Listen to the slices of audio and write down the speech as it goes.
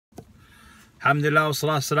Alhamdulillah, wa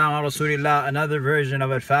salatu salam ala Rasulillah. Another version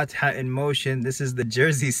of Al-Fatiha in motion. This is the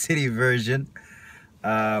Jersey City version.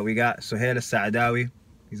 We got Sohail ElSaadawi.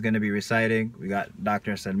 He's going to be reciting. We got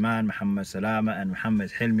Dr. Salman, Muhammad Salama, and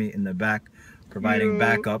Muhammad Hilmi in the back, providing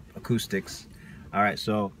backup acoustics. All right,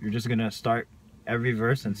 so you're just going to start every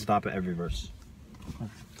verse and stop at every verse.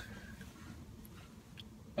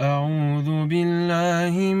 أعوذ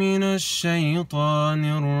بالله من الشيطان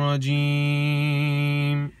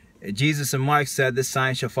الرجيم. Jesus and Mark said, this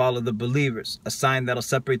sign shall follow the believers, a sign that'll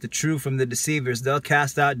separate the true from the deceivers. They'll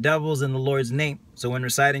cast out devils in the Lord's name. So when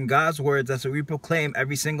reciting God's words, that's what we proclaim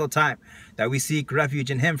every single time, that we seek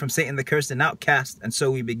refuge in Him from Satan the cursed and outcast. And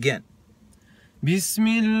so we begin.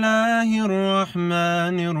 Bismillahir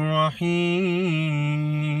Rahmanir Rahim.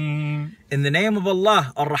 In the name of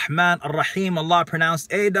Allah, Ar-Rahman, Ar-Rahim, Allah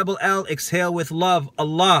pronounced A-double-L, exhale with love,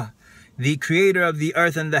 Allah, the creator of the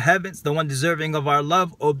earth and the heavens, the one deserving of our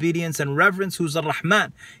love, obedience, and reverence, who's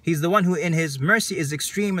Ar-Rahman. He's the one who in His mercy is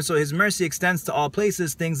extreme, and so His mercy extends to all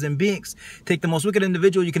places, things, and beings. Take the most wicked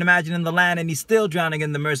individual you can imagine in the land, and he's still drowning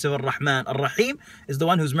in the mercy of Ar-Rahman. Ar-Rahim is the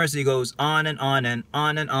one whose mercy goes on and on and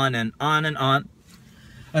on and on and on and on.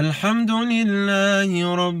 Alhamdulillahi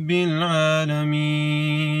Rabbil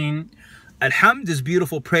Alameen. Alhamd is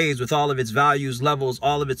beautiful praise with all of its values, levels,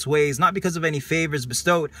 all of its ways, not because of any favors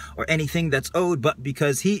bestowed or anything that's owed, but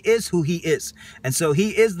because He is who He is. And so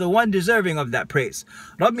He is the one deserving of that praise.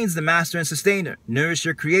 Rabb means the master and sustainer,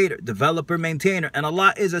 nourisher, creator, developer, maintainer, and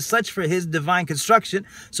Allah is as such for His divine construction.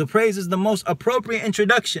 So praise is the most appropriate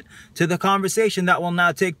introduction to the conversation that will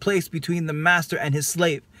now take place between the master and his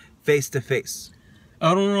slave, face to face.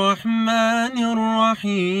 Ar-Rahmanir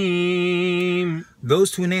Rahim. Those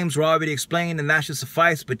two names were already explained, and that should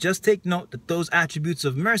suffice, but just take note that those attributes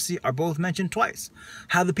of mercy are both mentioned twice.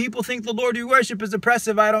 How the people think the Lord we worship is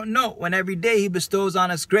oppressive, I don't know, when every day He bestows on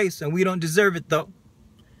us grace, and we don't deserve it though.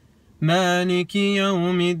 Maliki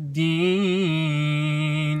Yawmiddin.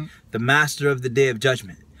 The master of the day of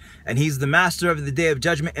judgment. And He's the master of the day of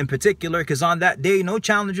judgment in particular, because on that day no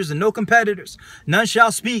challengers and no competitors, none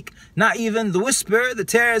shall speak, not even the whisper. The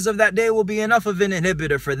terrors of that day will be enough of an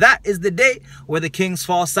inhibitor, for that is the day where the kings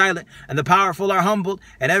fall silent and the powerful are humbled,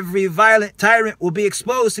 and every violent tyrant will be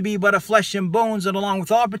exposed to be but a flesh and bones, and along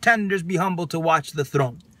with all pretenders be humbled to watch the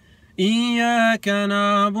throne. إياك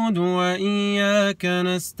نعبد وإياك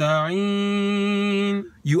نستعين.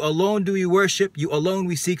 You alone do we worship, you alone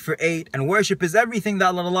we seek for aid, and worship is everything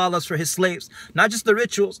that Allah allows for His slaves, not just the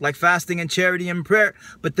rituals like fasting and charity and prayer,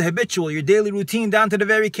 but the habitual, your daily routine down to the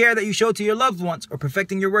very care that you show to your loved ones or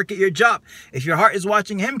perfecting your work at your job. If your heart is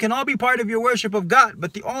watching Him, can all be part of your worship of God,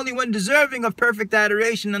 but the only one deserving of perfect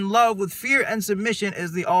adoration and love with fear and submission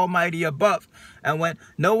is the Almighty above. And when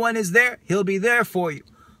no one is there, He'll be there for you.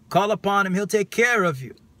 Call upon Him, He'll take care of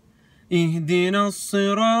you. اهدنا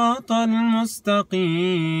الصراط المستقيم.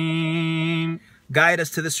 Guide us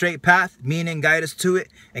to the straight path, meaning guide us to it,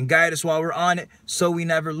 and guide us while we're on it, so we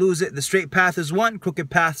never lose it. The straight path is one, crooked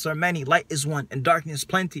paths are many, light is one, and darkness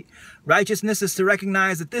plenty. Righteousness is to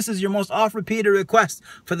recognize that this is your most oft-repeated request.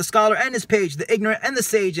 For the scholar and his page, the ignorant and the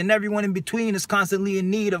sage, and everyone in between is constantly in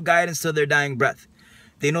need of guidance till their dying breath.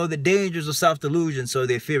 They know the dangers of self-delusion, so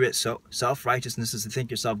they fear it. So self-righteousness is to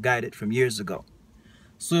think yourself guided from years ago.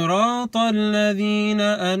 صراط الذين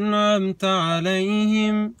أنعمت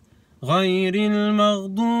عليهم غير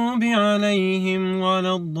المغضوب عليهم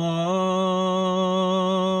ولا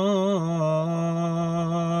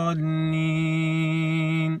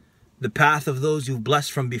الضالين. The path of those you've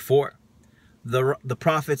blessed from before, the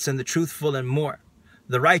prophets and the truthful and more.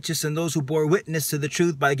 The righteous and those who bore witness to the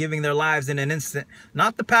truth by giving their lives in an instant.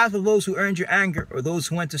 Not the path of those who earned your anger, or those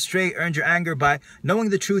who went astray earned your anger by knowing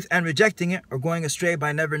the truth and rejecting it, or going astray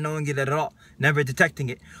by never knowing it at all, never detecting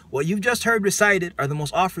it. What you've just heard recited are the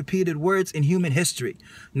most oft-repeated words in human history.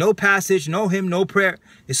 No passage, no hymn, no prayer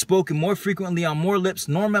is spoken more frequently on more lips,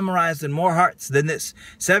 nor memorized in more hearts than this.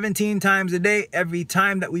 17 times a day, every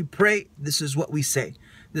time that we pray, this is what we say.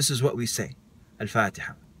 This is what we say.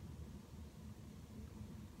 Al-Fatiha.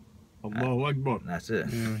 Allahu Akbar. That's it.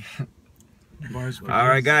 Yeah. All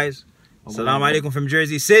right, guys. Assalamu alaikum from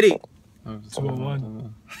Jersey City.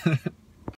 201.